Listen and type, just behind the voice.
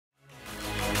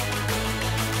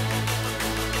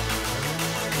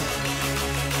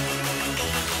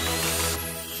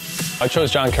I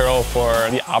chose John Carroll for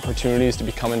the opportunities to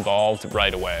become involved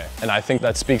right away. And I think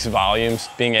that speaks volumes,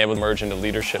 being able to merge into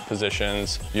leadership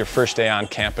positions, your first day on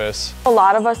campus. A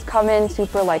lot of us come in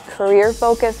super career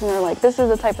focused and they're like, this is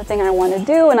the type of thing I want to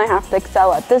do and I have to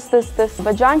excel at this.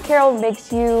 But John Carroll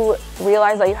makes you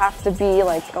realize that you have to be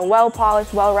a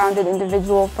well-polished, well-rounded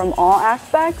individual from all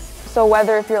aspects. So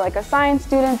whether if you're a science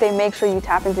student, they make sure you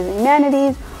tap into the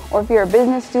humanities, or if you're a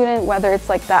business student, whether it's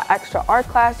that extra art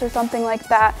class or something like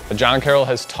that. John Carroll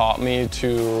has taught me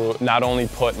to not only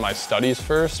put my studies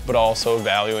first, but also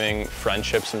valuing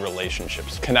friendships and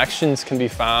relationships. Connections can be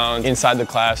found inside the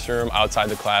classroom, outside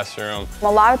the classroom. A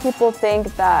lot of people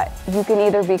think that you can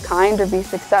either be kind or be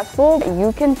successful.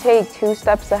 You can take 2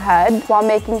 steps ahead while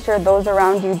making sure those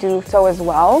around you do so as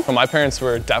well. My parents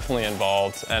were definitely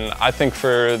involved, and I think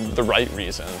for the right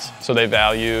reasons. So they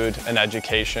valued an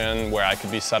education where I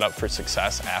could be set up for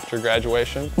success after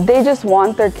graduation. They just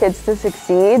want their kids to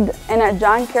succeed, and at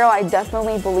John Carroll I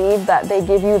definitely believe that they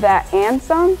give you that and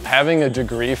some. Having a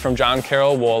degree from John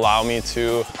Carroll will allow me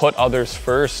to put others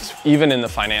first, even in the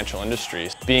financial industry.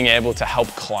 Being able to help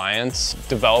clients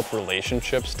develop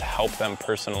relationships to help them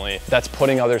personally, that's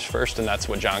putting others first, and that's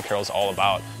what John Carroll's all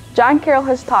about. John Carroll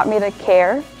has taught me to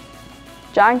care.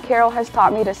 John Carroll has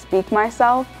taught me to speak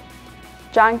myself.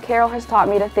 John Carroll has taught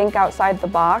me to think outside the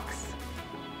box.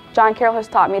 John Carroll has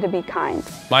taught me to be kind.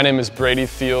 My name is Brady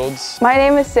Fields. My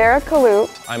name is Sarah Kalut.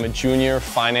 I'm a junior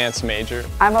finance major.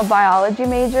 I'm a biology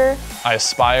major. I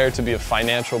aspire to be a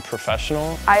financial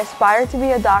professional. I aspire to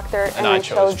be a doctor, and I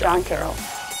chose John Carroll.